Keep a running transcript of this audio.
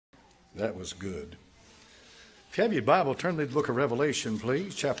That was good. If you have your Bible, turn to the book of Revelation,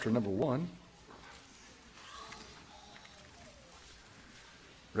 please, chapter number 1.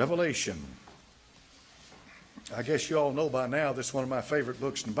 Revelation. I guess you all know by now this is one of my favorite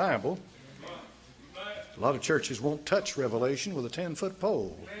books in the Bible. A lot of churches won't touch Revelation with a 10-foot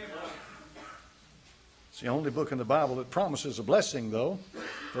pole. It's the only book in the Bible that promises a blessing, though.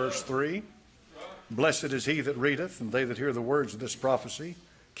 Verse 3, Blessed is he that readeth, and they that hear the words of this prophecy,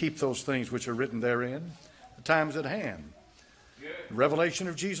 keep those things which are written therein. The time is at hand. The revelation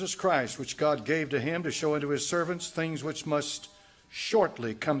of Jesus Christ, which God gave to him to show unto his servants things which must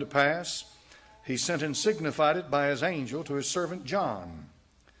shortly come to pass. He sent and signified it by his angel to his servant John,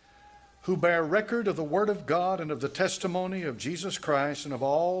 who bare record of the word of God and of the testimony of Jesus Christ and of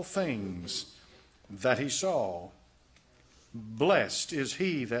all things that he saw. Blessed is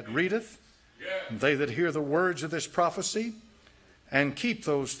he that readeth, and they that hear the words of this prophecy, and keep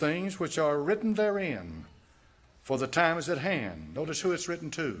those things which are written therein, for the time is at hand. Notice who it's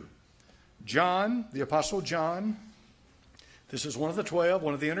written to. John, the Apostle John. This is one of the 12,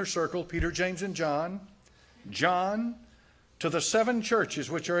 one of the inner circle, Peter, James, and John. John, to the 7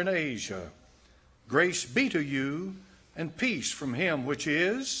 churches which are in Asia, grace be to you, and peace from him which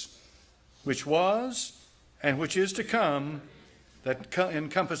is, which was, and which is to come, that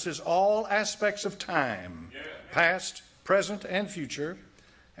encompasses all aspects of time, past, present, and future,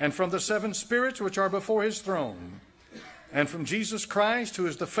 and from the 7 spirits which are before his throne, and from Jesus Christ, who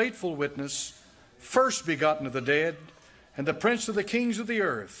is the faithful witness, first begotten of the dead, and the prince of the kings of the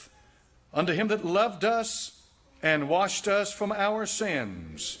earth, unto him that loved us and washed us from our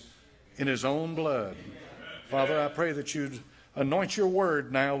sins in his own blood. Father, I pray that you'd anoint your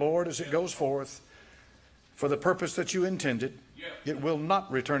word now, Lord, as it goes forth for the purpose that you intended. It will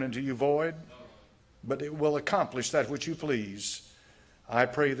not return unto you void, but it will accomplish that which you please. I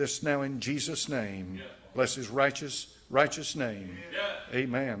pray this now in Jesus' name. Bless his righteous name.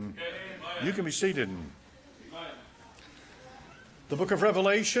 Amen. You can be seated. The book of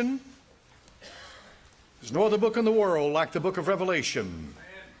Revelation. There's no other book in the world like the book of Revelation.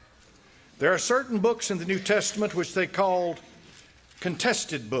 There are certain books in the New Testament which they called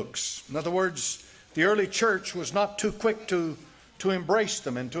contested books. In other words, the early church was not too quick to embrace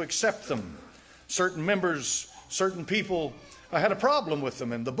them and to accept them. Certain members, certain people had a problem with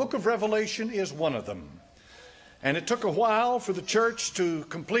them, and the book of Revelation is one of them. And it took a while for the church to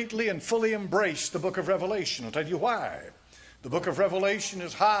completely and fully embrace the book of Revelation. I'll tell you why. The book of Revelation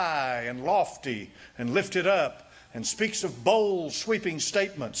is high and lofty and lifted up and speaks of bold, sweeping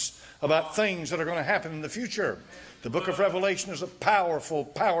statements about things that are going to happen in the future. The book of Revelation is a powerful,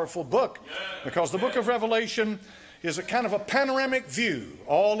 powerful book, because the book of Revelation is a kind of a panoramic view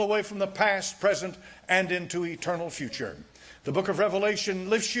all the way from the past, present, and into eternal future. The book of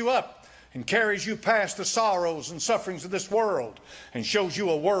Revelation lifts you up and carries you past the sorrows and sufferings of this world and shows you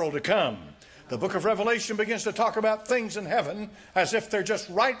a world to come. The book of Revelation begins to talk about things in heaven as if they're just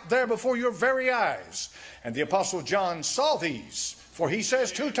right there before your very eyes. And the Apostle John saw these, for he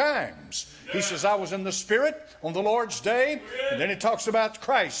says 2 times. He says, I was in the Spirit on the Lord's day. And then he talks about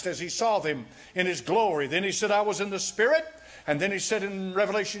Christ as he saw them in his glory. Then he said, I was in the Spirit. And then he said in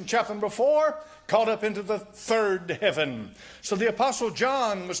Revelation chapter number 4, caught up into the 3rd heaven. So the Apostle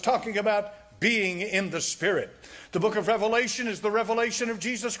John was talking about being in the Spirit. The book of Revelation is the revelation of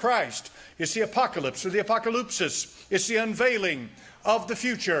Jesus Christ. It's the apocalypse or the apocalypsis. It's the unveiling of the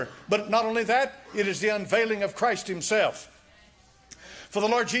future. But not only that, it is the unveiling of Christ himself. For the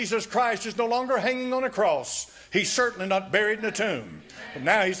Lord Jesus Christ is no longer hanging on a cross. He's certainly not buried in a tomb. But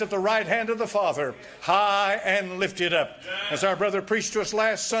now he's at the right hand of the Father, high and lifted up. As our brother preached to us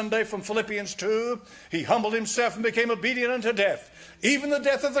last Sunday from Philippians 2, he humbled himself and became obedient unto death, even the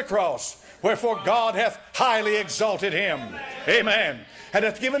death of the cross. Wherefore God hath highly exalted him. Amen. And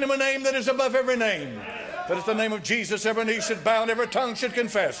hath given him a name that is above every name, that at the name of Jesus every knee should bow and every tongue should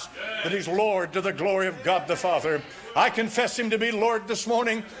confess that he's Lord to the glory of God the Father. I confess him to be Lord this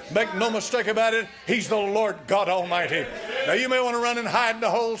morning. Make no mistake about it. He's the Lord God Almighty. Now you may want to run and hide in a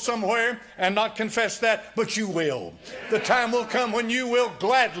hole somewhere and not confess that, but you will. The time will come when you will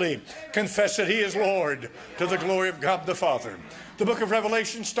gladly confess that he is Lord to the glory of God the Father. The book of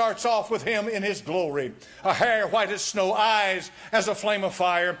Revelation starts off with him in his glory. A hair white as snow, eyes as a flame of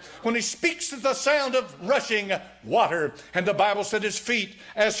fire. When he speaks at the sound of rushing water, and the Bible said his feet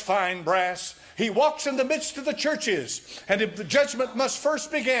as fine brass. He walks in the midst of the churches, and the judgment must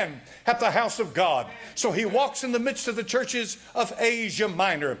first begin at the house of God. So he walks in the midst of the churches of Asia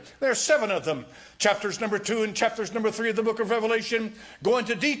Minor. There are 7 of them. Chapters number 2 and chapters number 3 of the book of Revelation go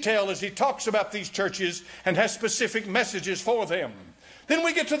into detail as he talks about these churches and has specific messages for them. Then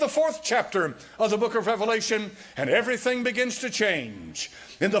we get to the 4th chapter of the book of Revelation, and everything begins to change.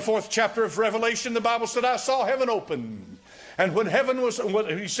 In the 4th chapter of Revelation, the Bible said, I saw heaven open. And when heaven was,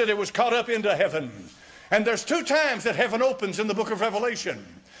 he said it was caught up into heaven. And there's 2 times that heaven opens in the book of Revelation.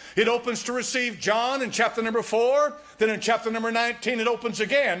 It opens to receive John in chapter number 4. Then in chapter number 19, it opens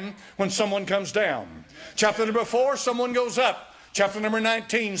again when someone comes down. Chapter number 4, someone goes up. Chapter number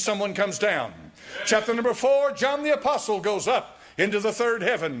 19, someone comes down. Chapter number 4, John the Apostle goes up into the 3rd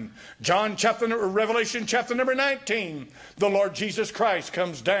heaven. Revelation chapter number 19, the Lord Jesus Christ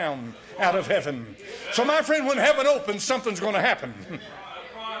comes down out of heaven. So my friend, when heaven opens, something's going to happen.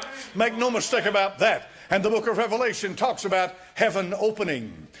 Make no mistake about that. And the book of Revelation talks about heaven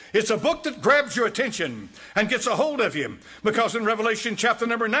opening. It's a book that grabs your attention and gets a hold of you. Because in Revelation chapter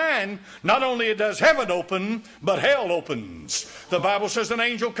number 9, not only does heaven open, but hell opens. The Bible says an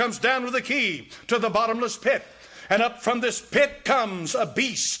angel comes down with a key to the bottomless pit. And up from this pit comes a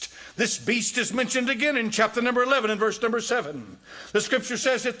beast. This beast is mentioned again in chapter number 11 and verse number 7. The scripture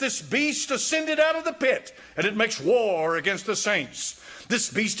says that this beast ascended out of the pit, and it makes war against the saints.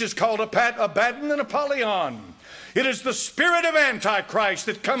 This beast is called Abaddon and Apollyon. It is the spirit of Antichrist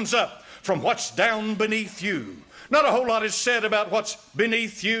that comes up from what's down beneath you. Not a whole lot is said about what's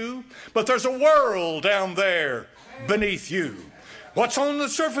beneath you, but there's a world down there beneath you. What's on the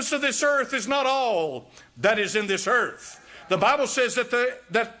surface of this earth is not all that is in this earth. The Bible says that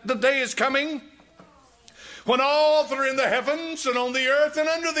the day is coming when all that are in the heavens and on the earth and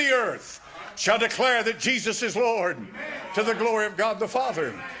under the earth shall declare that Jesus is Lord, to the glory of God the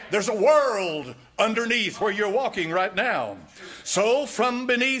Father. There's a world underneath where you're walking right now. So from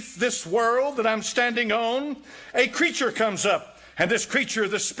beneath this world that I'm standing on, a creature comes up. And this creature,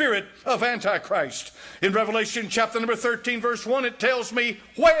 the spirit of Antichrist. In Revelation chapter number 13, verse 1, it tells me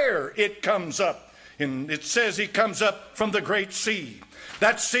where it comes up. And it says he comes up from the great sea.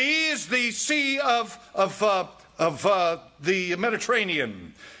 That sea is the sea of the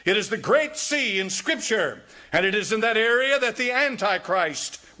Mediterranean. It is the great sea in Scripture, and it is in that area that the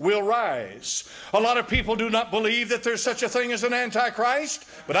Antichrist will rise. A lot of people do not believe that there's such a thing as an Antichrist,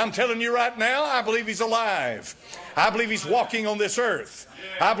 but I'm telling you right now, I believe he's alive. I believe he's walking on this earth.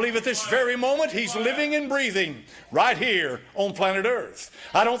 I believe at this very moment he's living and breathing right here on planet Earth.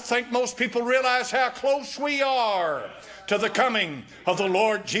 I don't think most people realize how close we are to the coming of the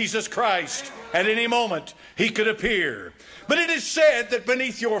Lord Jesus Christ. At any moment he could appear. But it is said that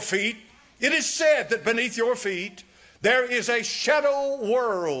beneath your feet, there is a shadow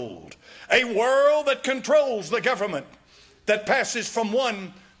world, a world that controls the government, that passes from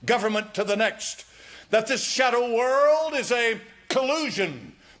one government to the next. That this shadow world is a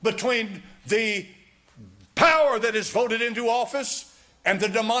collusion between the power that is voted into office and the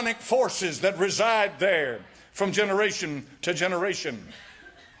demonic forces that reside there from generation to generation.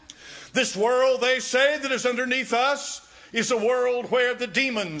 This world, they say, that is underneath us is a world where the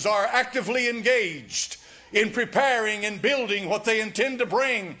demons are actively engaged in preparing and building what they intend to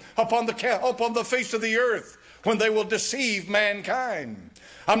bring upon the face of the earth when they will deceive mankind.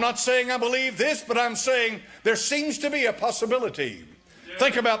 I'm not saying I believe this, but I'm saying there seems to be a possibility.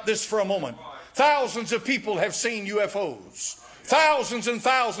 Think about this for a moment. Thousands of people have seen UFOs. Thousands and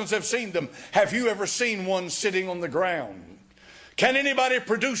thousands have seen them. Have you ever seen one sitting on the ground? Can anybody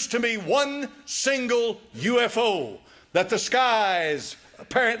produce to me one single UFO that the skies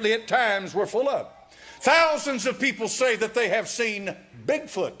apparently at times were full of? Thousands of people say that they have seen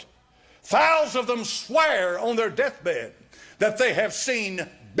Bigfoot. Thousands of them swear on their deathbed that they have seen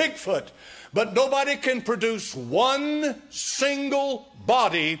Bigfoot. But nobody can produce one single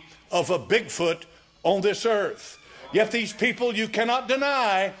body of a Bigfoot on this earth. Yet these people, you cannot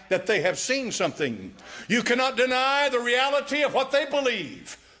deny that they have seen something. You cannot deny the reality of what they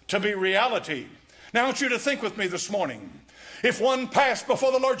believe to be reality. Now I want you to think with me this morning. If one passed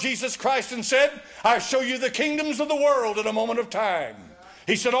before the Lord Jesus Christ and said, I show you the kingdoms of the world in a moment of time.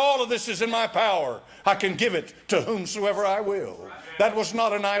 He said, all of this is in my power. I can give it to whomsoever I will. That was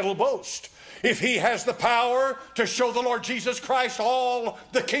not an idle boast. If he has the power to show the Lord Jesus Christ all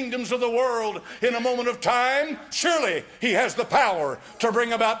the kingdoms of the world in a moment of time, surely he has the power to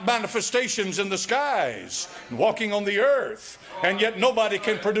bring about manifestations in the skies and walking on the earth. And yet nobody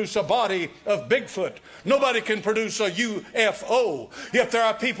can produce a body of Bigfoot. Nobody can produce a UFO. Yet there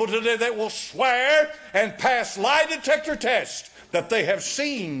are people today that will swear and pass lie detector tests that they have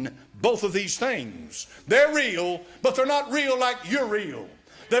seen both of these things. They're real, but they're not real like you're real.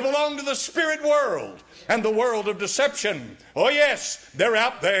 They belong to the spirit world and the world of deception. Oh yes, they're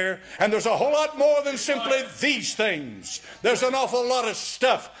out there, and there's a whole lot more than simply these things. There's an awful lot of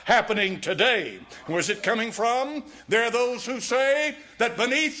stuff happening today. Where's it coming from? There are those who say that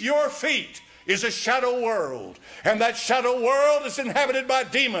beneath your feet is a shadow world, and that shadow world is inhabited by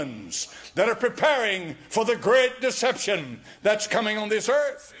demons that are preparing for the great deception that's coming on this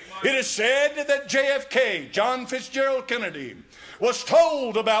earth. It is said that JFK, John Fitzgerald Kennedy, was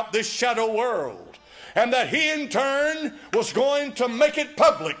told about this shadow world, and that he in turn was going to make it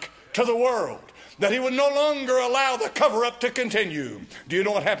public to the world, that he would no longer allow the cover-up to continue. Do you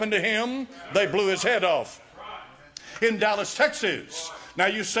know what happened to him? They blew his head off in Dallas, Texas. Now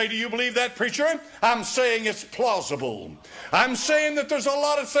you say, do you believe that, preacher? I'm saying it's plausible. I'm saying that there's a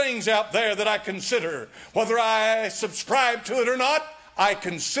lot of things out there that I consider. Whether I subscribe to it or not, I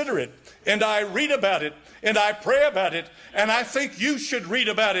consider it, and I read about it, and I pray about it, and I think you should read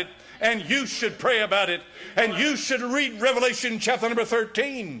about it, and you should pray about it, and you should read Revelation chapter number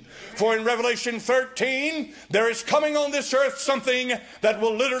 13. For in Revelation 13, there is coming on this earth something that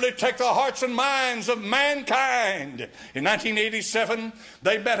will literally take the hearts and minds of mankind. In 1987,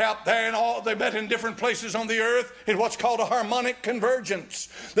 they met out there, and they met in different places on the earth in what's called a harmonic convergence.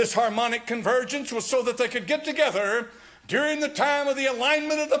 This harmonic convergence was so that they could get together during the time of the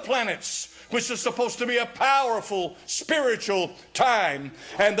alignment of the planets, which is supposed to be a powerful spiritual time.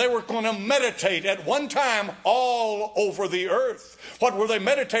 And they were going to meditate at one time all over the earth. What were they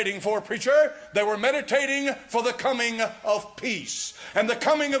meditating for, preacher? They were meditating for the coming of peace and the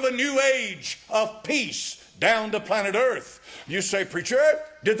coming of a new age of peace down to planet Earth. You say, preacher,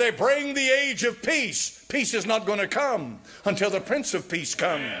 did they bring the age of peace? Peace is not going to come until the Prince of Peace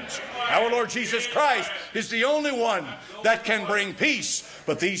comes. Our Lord Jesus Christ is the only one that can bring peace.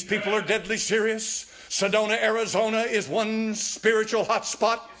 But these people are deadly serious. Sedona, Arizona is one spiritual hot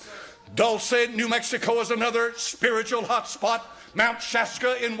spot. Dulce, New Mexico is another spiritual hot spot. Mount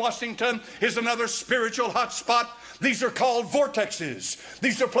Shasta in Washington is another spiritual hot spot. These are called vortexes.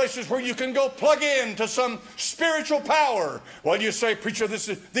 These are places where you can go plug in to some spiritual power. Well, you say, preacher,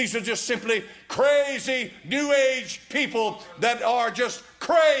 these are just simply crazy New Age people that are just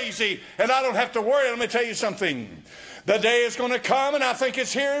crazy, and I don't have to worry. Let me tell you something. The day is going to come, and I think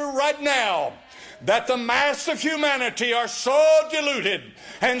it's here right now, that the mass of humanity are so deluded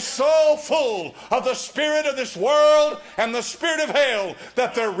and so full of the spirit of this world and the spirit of hell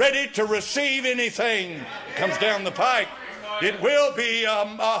that they're ready to receive anything that comes down the pike. It will be a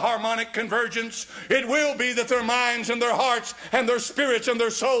harmonic convergence. It will be that their minds and their hearts and their spirits and their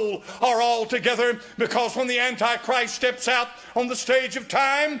soul are all together, because when the Antichrist steps out on the stage of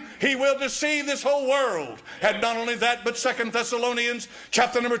time, he will deceive this whole world. And not only that, but 2 Thessalonians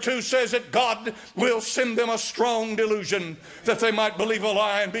chapter number 2 says that God will send them a strong delusion, that they might believe a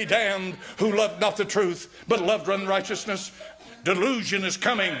lie and be damned, who loved not the truth but loved unrighteousness. Delusion is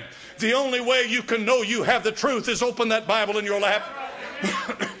coming. The only way you can know you have the truth is open that Bible in your lap.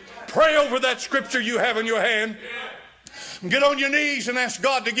 Pray over that scripture you have in your hand. Get on your knees and ask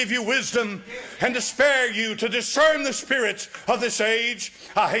God to give you wisdom and to spare you to discern the spirits of this age.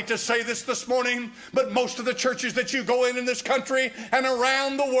 I hate to say this morning, but most of the churches that you go in this country and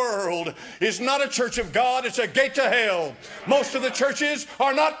around the world is not a church of God. It's a gate to hell. Most of the churches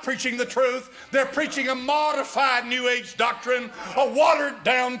are not preaching the truth. They're preaching a modified New Age doctrine, a watered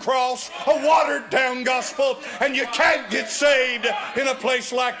down cross, a watered down gospel, and you can't get saved in a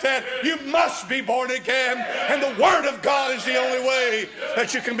place like that. You must be born again, and the Word of God is the only way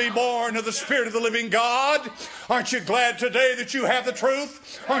that you can be born of the Spirit of the living God. Aren't you glad today that you have the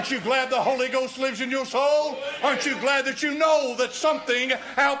truth? Aren't you glad the Holy Ghost lives in your soul? Aren't you glad that you know that something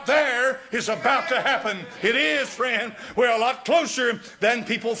out there is about to happen? It is, friend. We're a lot closer than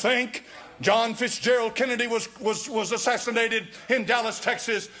people think. John Fitzgerald Kennedy was assassinated in Dallas,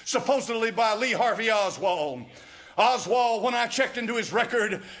 Texas, supposedly by Lee Harvey Oswald. Oswald, when I checked into his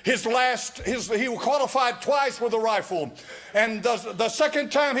record, he qualified twice with a rifle. And the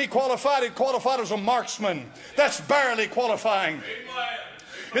second time he qualified as a marksman. That's barely qualifying.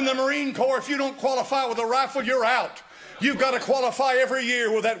 In the Marine Corps, if you don't qualify with a rifle, you're out. You've got to qualify every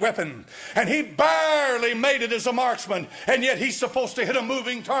year with that weapon. And he barely made it as a marksman. And yet he's supposed to hit a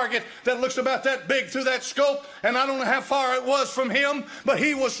moving target that looks about that big through that scope. And I don't know how far it was from him, but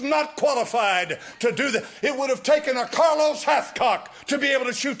he was not qualified to do that. It would have taken a Carlos Hathcock to be able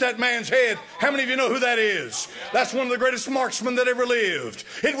to shoot that man's head. How many of you know who that is? That's one of the greatest marksmen that ever lived.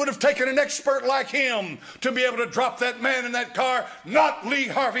 It would have taken an expert like him to be able to drop that man in that car, not Lee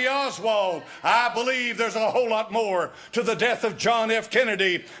Harvey Oswald. I believe there's a whole lot more to the death of John F.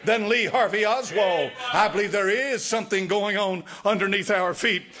 Kennedy than Lee Harvey Oswald. I believe there is something going on underneath our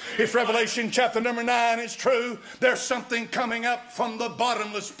feet. If Revelation chapter number 9 is true, there's something coming up from the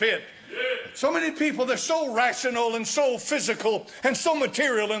bottomless pit. So many people, they're so rational and so physical and so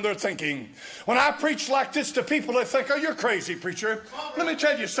material in their thinking. When I preach like this to people, they think, oh, you're crazy, preacher. Let me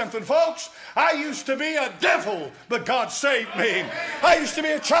tell you something, folks. I used to be a devil, but God saved me. I used to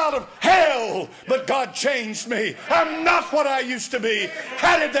be a child of hell, but God changed me. I'm not what I used to be.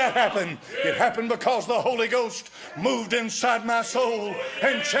 How did that happen? It happened because the Holy Ghost moved inside my soul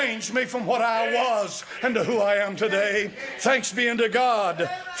and changed me from what I was and to who I am today. Thanks be unto God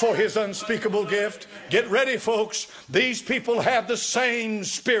for his unspeakable gift. Get ready, folks. These people have the same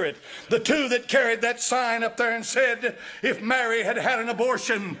spirit. The two that carried that sign up there and said, if Mary had had an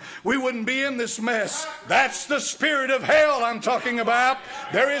abortion, we wouldn't be in this mess. That's the spirit of hell I'm talking about.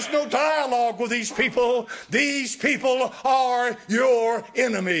 There is no dialogue with these people. These people are your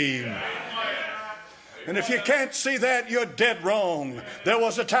enemy. And if you can't see that, you're dead wrong. There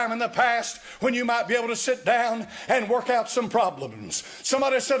was a time in the past when you might be able to sit down and work out some problems.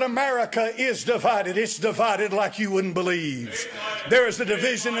 Somebody said America is divided. It's divided like you wouldn't believe. There is a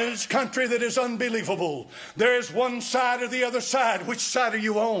division in this country that is unbelievable. There is one side or the other side. Which side are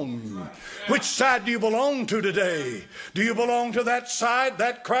you on? Which side do you belong to today? Do you belong to that side,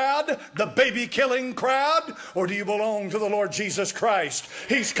 that crowd, the baby-killing crowd? Or do you belong to the Lord Jesus Christ?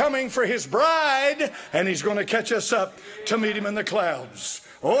 He's coming for his bride, and he's going to catch us up to meet him in the clouds.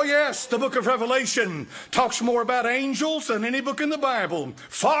 Oh yes, the book of Revelation talks more about angels than any book in the Bible.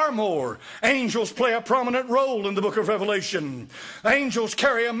 Far more. Angels play a prominent role in the book of Revelation. Angels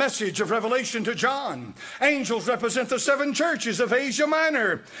carry a message of revelation to John. Angels represent the 7 churches of Asia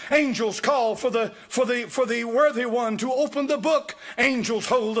Minor. Angels call for the worthy one to open the book. Angels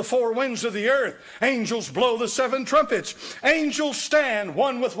hold the 4 winds of the earth. Angels blow the 7 trumpets. Angels stand,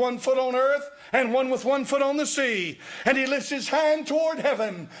 one with 1 foot on earth and one with 1 foot on the sea. And he lifts his hand toward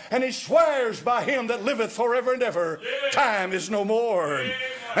heaven, and he swears by him that liveth forever and ever. Time is no more.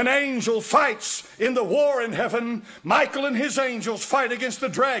 An angel fights in the war in heaven. Michael and his angels fight against the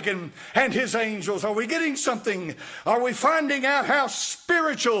dragon and his angels. Are we getting something? Are we finding out how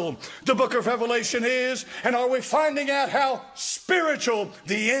spiritual the book of Revelation is? And are we finding out how spiritual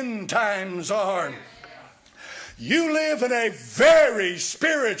the end times are? You live in a very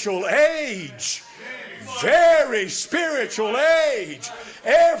spiritual age. Very spiritual age.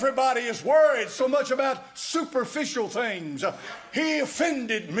 Everybody is worried so much about superficial things. He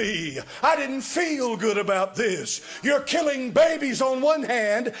offended me. I didn't feel good about this. You're killing babies on one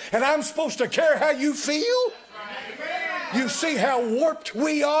hand, and I'm supposed to care how you feel? You see how warped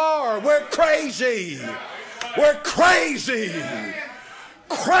we are. We're crazy. We're crazy.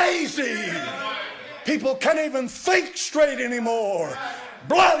 Crazy. People can't even think straight anymore.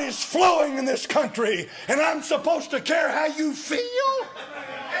 Blood is flowing in this country, and I'm supposed to care how you feel?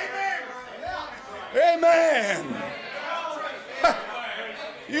 Amen.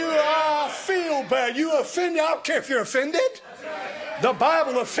 I feel bad. You offend me. I don't care if you're offended. The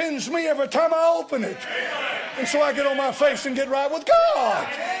Bible offends me every time I open it. And so I get on my face and get right with God.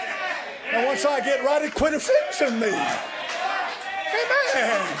 And once I get right, it quit offending me.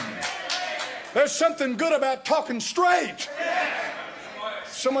 Amen. There's something good about talking straight.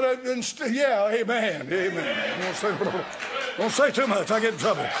 Somebody, yeah, amen, amen. Don't say too much, I get in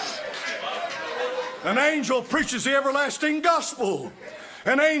trouble. An angel preaches the everlasting gospel.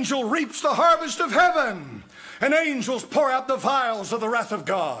 An angel reaps the harvest of heaven. And angels pour out the vials of the wrath of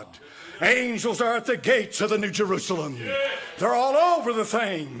God. Angels are at the gates of the New Jerusalem. They're all over the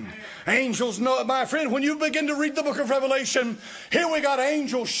thing. Angels know, my friend, when you begin to read the book of Revelation, here we got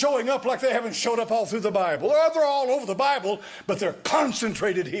angels showing up like they haven't showed up all through the Bible. Or they're all over the Bible, but they're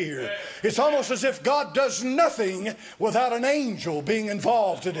concentrated here. It's almost as if God does nothing without an angel being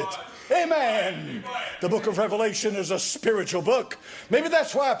involved in it. Amen. The book of Revelation is a spiritual book. Maybe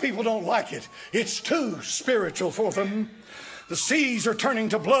that's why people don't like it. It's too spiritual for them. The seas are turning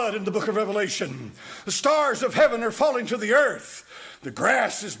to blood in the book of Revelation. The stars of heaven are falling to the earth. The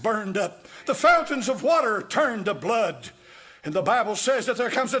grass is burned up. The fountains of water turn to blood. And the Bible says that there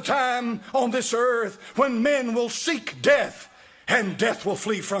comes a time on this earth when men will seek death, and death will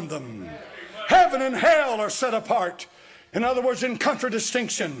flee from them. Heaven and hell are set apart. In other words, in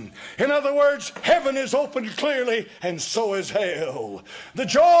contradistinction. In other words, heaven is opened clearly, and so is hell. The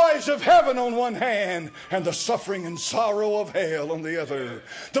joys of heaven on one hand, and the suffering and sorrow of hell on the other.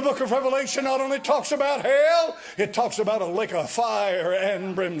 The book of Revelation not only talks about hell, it talks about a lake of fire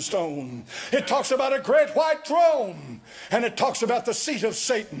and brimstone. It talks about a great white throne, and it talks about the seat of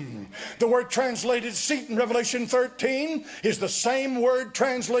Satan. The word translated seat in Revelation 13 is the same word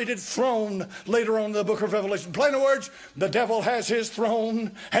translated throne later on in the book of Revelation. In plain words, the devil has his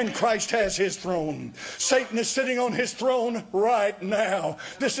throne and Christ has his throne. Satan is sitting on his throne right now.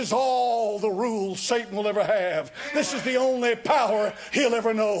 This is all the rule Satan will ever have. This is the only power he'll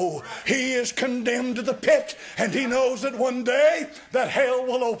ever know. He is condemned to the pit, and he knows that one day that hell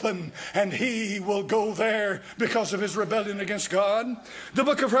will open and he will go there because of his rebellion against God. The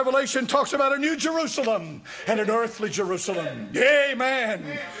book of Revelation talks about a new Jerusalem and an earthly Jerusalem.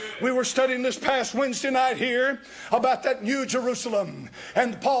 Amen. We were studying this past Wednesday night here about that new Jerusalem.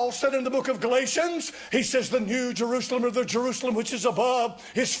 And Paul said in the book of Galatians, he says the new Jerusalem, or the Jerusalem which is above,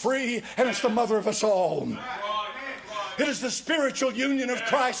 is free, and it's the mother of us all. It is the spiritual union of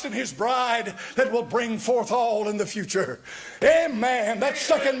Christ and his bride that will bring forth all in the future. Amen. That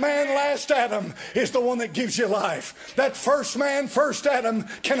second man, last Adam, is the one that gives you life. That first man, first Adam,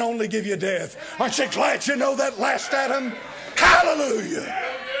 can only give you death. Aren't you glad you know that last Adam? Hallelujah.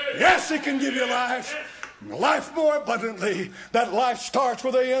 Yes, he can give you life. Life more abundantly. That life starts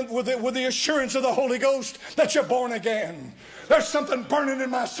with the assurance of the Holy Ghost that you're born again. There's something burning in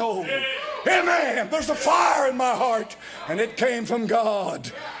my soul. Amen. There's a fire in my heart, and it came from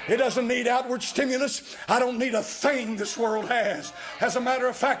God. It doesn't need outward stimulus. I don't need a thing this world has. As a matter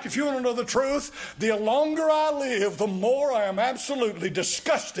of fact, if you want to know the truth, the longer I live, the more I am absolutely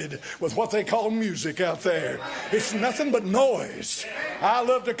disgusted with what they call music out there. It's nothing but noise. I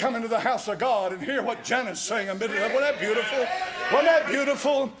love to come into the house of God and hear what Janice sang a minute ago. Wasn't that beautiful? Wasn't that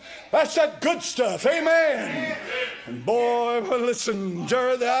beautiful? That's that good stuff. Amen. And boy, well, listen,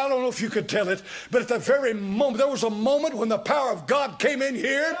 Jared, I don't know if you could tell it, but at the very moment, there was a moment when the power of God came in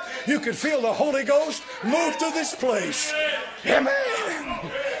here. You could feel the Holy Ghost move to this place.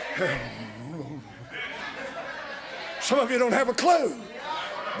 Amen. Some of you don't have a clue,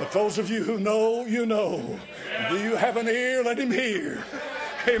 but those of you who know, you know. Do you have an ear? Let him hear.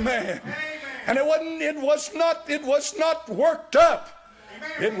 Amen. And it was not worked up.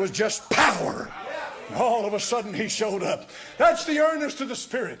 It was just power. All of a sudden he showed up. That's the earnest of the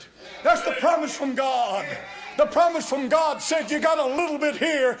Spirit. That's the promise from God. The promise from God said you got a little bit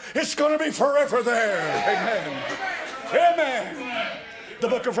here, it's going to be forever there. Amen. Amen. The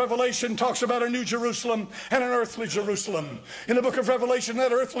book of Revelation talks about a new Jerusalem and an earthly Jerusalem. In the book of Revelation,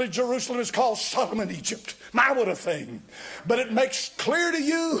 that earthly Jerusalem is called Sodom and Egypt. My, what a thing. But it makes clear to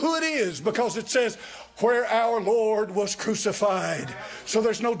you who it is, because it says, where our Lord was crucified. So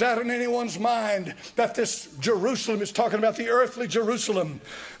there's no doubt in anyone's mind that this Jerusalem is talking about the earthly Jerusalem.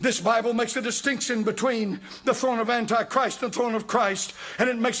 This Bible makes a distinction between the throne of Antichrist and the throne of Christ, and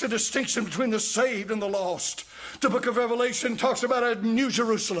it makes a distinction between the saved and the lost. The book of Revelation talks about a new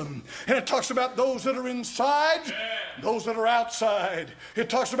Jerusalem, and it talks about those that are inside, those that are outside. It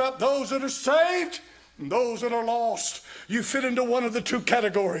talks about those that are saved and those that are lost. You fit into one of the two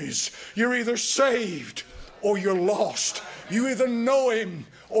categories. You're either saved or you're lost. You either know him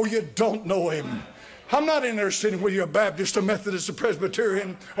or you don't know him. I'm not interested in whether you're a Baptist, a Methodist, a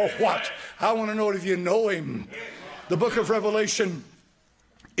Presbyterian, or what. I want to know if you know him. The book of Revelation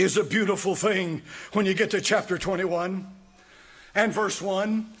is a beautiful thing when you get to chapter 21 and verse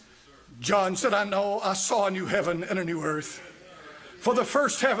 1. John said, I saw a new heaven and a new earth. For the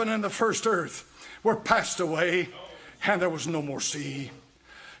first heaven and the first earth were passed away, and there was no more sea.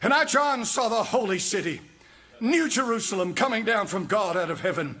 And I, John, saw the holy city, New Jerusalem, coming down from God out of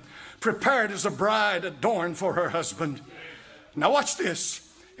heaven, prepared as a bride adorned for her husband. Now watch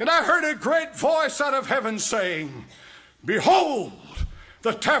this. And I heard a great voice out of heaven saying, behold,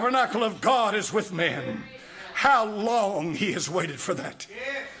 the tabernacle of God is with men. How long he has waited for that.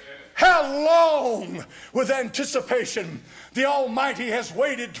 How long with anticipation the Almighty has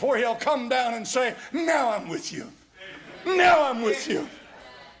waited for he'll come down and say, now I'm with you. Now I'm with you.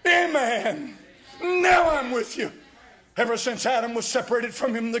 Amen. Now I'm with you. Ever since Adam was separated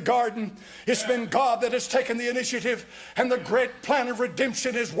from him in the garden, it's been God that has taken the initiative, and the great plan of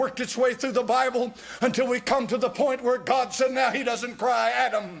redemption has worked its way through the Bible until we come to the point where God said, now he doesn't cry,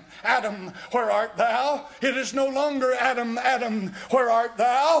 Adam, Adam, where art thou? It is no longer Adam, Adam, where art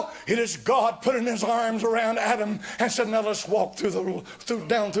thou? It is God putting his arms around Adam and said, now let's walk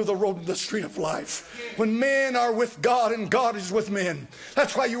down through the road of the street of life. When men are with God and God is with men,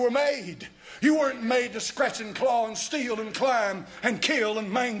 that's why you were made. You weren't made to scratch and claw and steal and climb and kill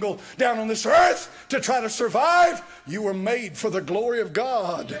and mangle down on this earth to try to survive. You were made for the glory of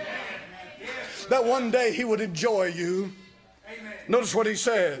God. That one day he would enjoy you. Notice what he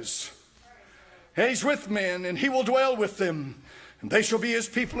says. And he's with men, and he will dwell with them. And they shall be his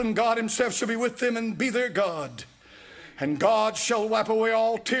people, and God himself shall be with them and be their God. And God shall wipe away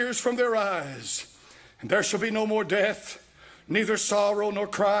all tears from their eyes. And there shall be no more death, neither sorrow nor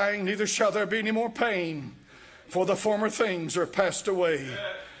crying, neither shall there be any more pain. For the former things are passed away.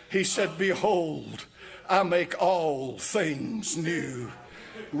 He said, behold, I make all things new.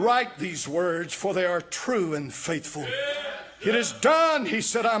 Write these words, for they are true and faithful. It is done, he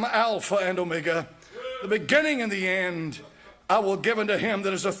said, I'm Alpha and Omega, the beginning and the end. I will give unto him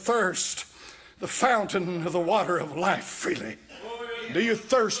that is athirst the fountain of the water of life freely. Do you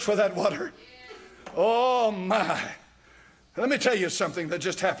thirst for that water? Oh my. Let me tell you something that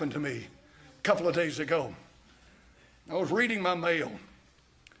just happened to me a couple of days ago. I was reading my mail,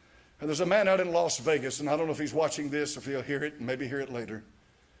 and there's a man out in Las Vegas, and I don't know if he's watching this, if he'll hear it, and maybe hear it later.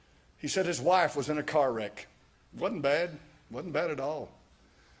 He said his wife was in a car wreck. Wasn't bad at all.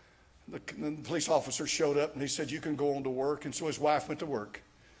 The police officer showed up, and he said, you can go on to work. And so his wife went to work,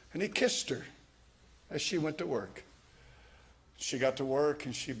 and he kissed her as she went to work. She got to work,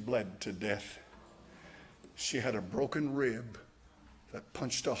 and she bled to death. She had a broken rib that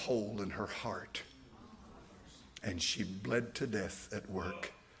punched a hole in her heart, and she bled to death at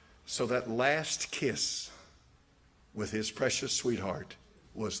work. So that last kiss with his precious sweetheart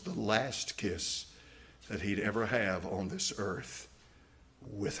was the last kiss that he'd ever have on this earth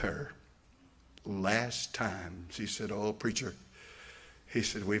with her. Last time. She said, oh, preacher, he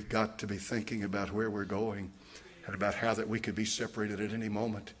said, we've got to be thinking about where we're going and about how that we could be separated at any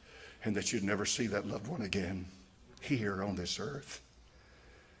moment, and that you'd never see that loved one again here on this earth.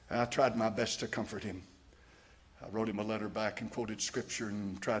 And I tried my best to comfort him. I wrote him a letter back and quoted scripture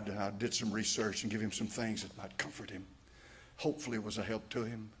and I did some research and give him some things that might comfort him. Hopefully it was a help to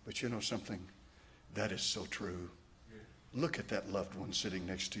him. But you know something? That is so true. Look at that loved one sitting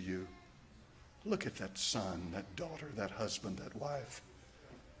next to you. Look at that son, that daughter, that husband, that wife.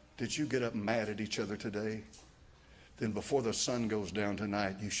 Did you get up mad at each other today? Then before the sun goes down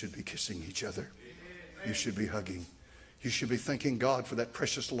tonight, you should be kissing each other. You should be hugging. You should be thanking God for that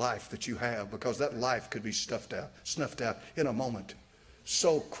precious life that you have, because that life could be snuffed out in a moment.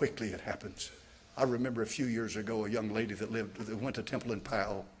 So quickly it happens. I remember a few years ago, a young lady that went to Temple and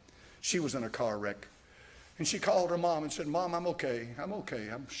Powell. She was in a car wreck. And she called her mom and said, Mom, I'm okay. I'm okay.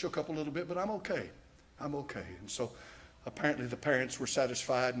 I'm shook up a little bit, but I'm okay. I'm okay. And so apparently the parents were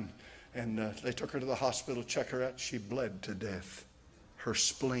satisfied, and they took her to the hospital to check her out. She bled to death. Her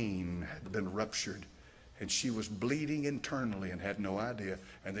spleen had been ruptured, and she was bleeding internally and had no idea.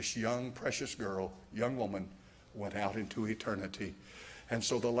 And this young, precious girl, young woman, went out into eternity. And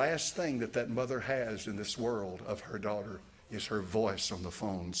so the last thing that mother has in this world of her daughter is her voice on the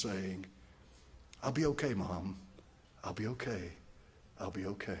phone saying, I'll be okay, Mom. I'll be okay. I'll be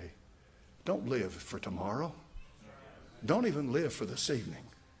okay. Don't live for tomorrow. Don't even live for this evening.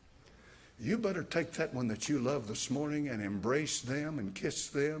 You better take that one that you love this morning and embrace them and kiss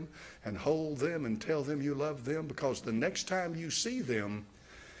them and hold them and tell them you love them, because the next time you see them,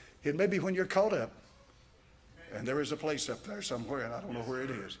 it may be when you're caught up. And there is a place up there somewhere, and I don't know where it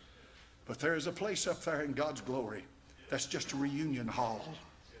is. But there is a place up there in God's glory that's just a reunion hall.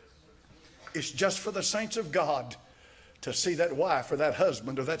 It's just for the saints of God to see that wife or that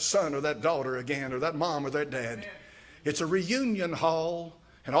husband or that son or that daughter again, or that mom or that dad. It's a reunion hall,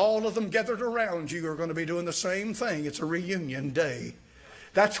 and all of them gathered around you are going to be doing the same thing. It's a reunion day.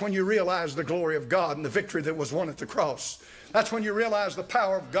 That's when you realize the glory of God and the victory that was won at the cross. That's when you realize the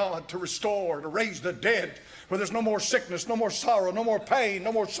power of God to restore, to raise the dead, where there's no more sickness, no more sorrow, no more pain,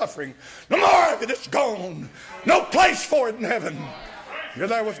 no more suffering. No more of it. It's gone. No place for it in heaven. You're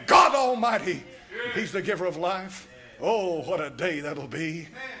there with God Almighty. He's the giver of life. Oh, what a day that'll be.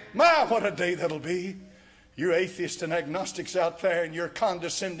 My, what a day that'll be. You atheists and agnostics out there, and your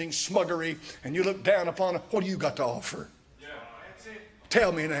condescending smuggery, and you look down upon it. What do you got to offer?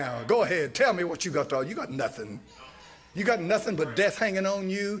 Tell me now. Go ahead. Tell me what you got to offer. You got nothing. You got nothing but death hanging on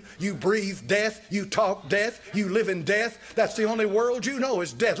you. You breathe death. You talk death. You live in death. That's the only world you know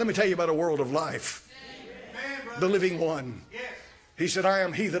is death. Let me tell you about a world of life. The living one. He said, I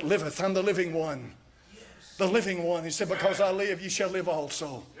am he that liveth. I'm the living one. The living one. He said, because I live, you shall live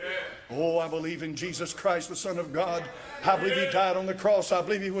also. Oh, I believe in Jesus Christ, the Son of God. I believe he died on the cross. I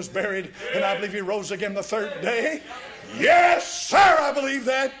believe he was buried. And I believe he rose again the third day. Yes, sir, I believe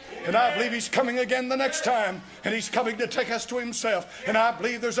that. And I believe he's coming again the next time. And he's coming to take us to himself. And I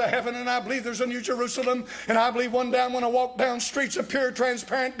believe there's a heaven, and I believe there's a new Jerusalem. And I believe one day I'm going to walk down streets of pure,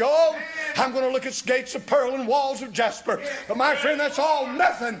 transparent gold. I'm going to look at gates of pearl and walls of jasper. But my friend, that's all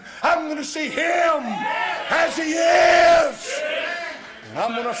nothing. I'm going to see him as he is. And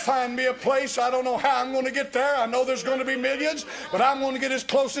I'm going to find me a place. I don't know how I'm going to get there. I know there's going to be millions, but I'm going to get as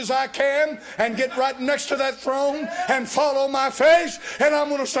close as I can and get right next to that throne and fall on my face. And I'm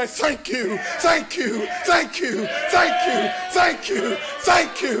going to say, thank you, thank you, thank you, thank you, thank you,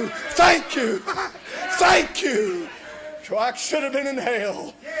 thank you, thank you, thank you. So I should have been in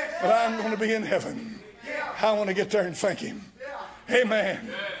hell, but I'm going to be in heaven. I want to get there and thank him.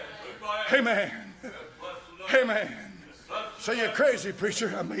 Amen. Amen. Amen. Say, you're crazy,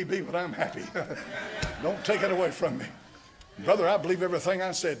 preacher. I may be, but I'm happy. Don't take it away from me. Brother, I believe everything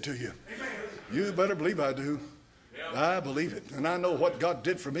I said to you. You better believe I do. I believe it. And I know what God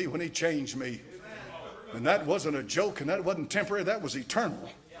did for me when he changed me. And that wasn't a joke, and that wasn't temporary. That was eternal.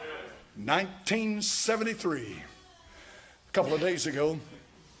 1973. A couple of days ago,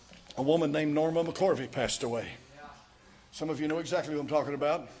 a woman named Norma McCorvey passed away. Some of you know exactly what I'm talking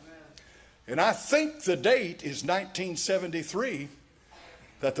about. And I think the date is 1973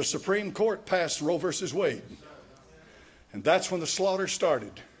 that the Supreme Court passed Roe versus Wade. And that's when the slaughter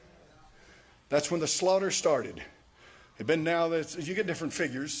started. That's when the slaughter started. It's been now that you get different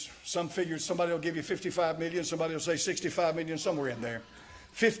figures. Some figures, somebody will give you 55 million, somebody will say 65 million, somewhere in there.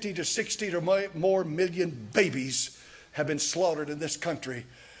 50 to 60 or more million babies have been slaughtered in this country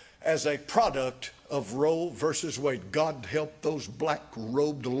as a product of Roe versus Wade. God help those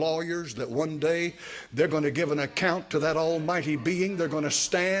black-robed lawyers that one day they're going to give an account to that almighty being. They're going to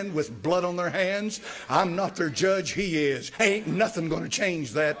stand with blood on their hands. I'm not their judge, he is. Ain't nothing going to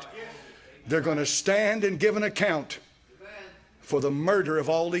change that. They're going to stand and give an account for the murder of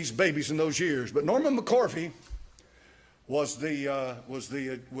all these babies in those years. But Norma McCorvey was the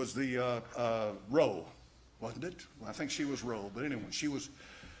Roe, wasn't it? Well, I think she was Roe, but anyway, she was.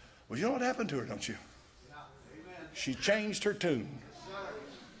 Well, you know what happened to her, don't you? She changed her tune.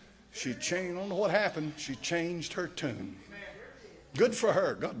 I don't know what happened. She changed her tune. Good for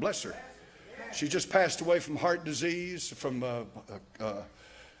her. God bless her. She just passed away from heart disease, from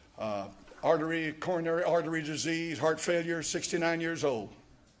coronary artery disease, heart failure, 69 years old.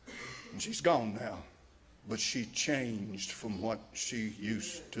 And she's gone now. But she changed from what she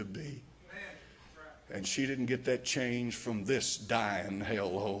used to be. And she didn't get that change from this dying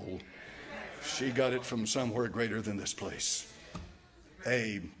hellhole. She got it from somewhere greater than this place.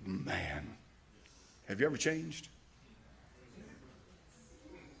 Amen. Have you ever changed?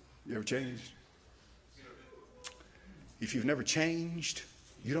 You ever changed? If you've never changed,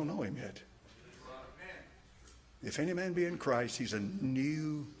 you don't know him yet. If any man be in Christ, he's a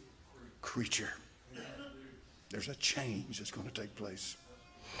new creature. There's a change that's going to take place.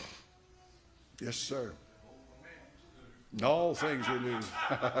 Yes, sir. All things are new.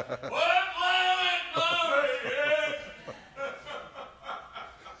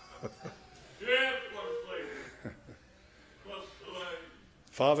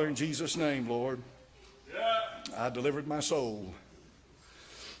 Father, in Jesus' name, Lord, I delivered my soul.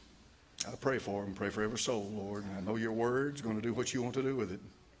 I pray for him. Pray for every soul, Lord. I know your word's going to do what you want to do with it.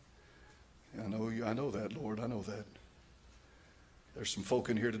 I know that, Lord. I know that. There's some folk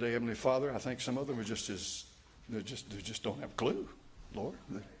in here today, Heavenly Father. I think some of them are they just don't have a clue, Lord.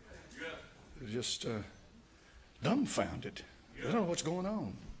 They're just dumbfounded. They don't know what's going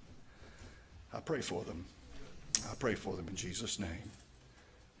on. I pray for them. I pray for them in Jesus' name.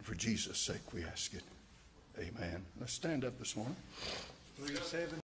 And for Jesus' sake we ask it. Amen. Let's stand up this morning.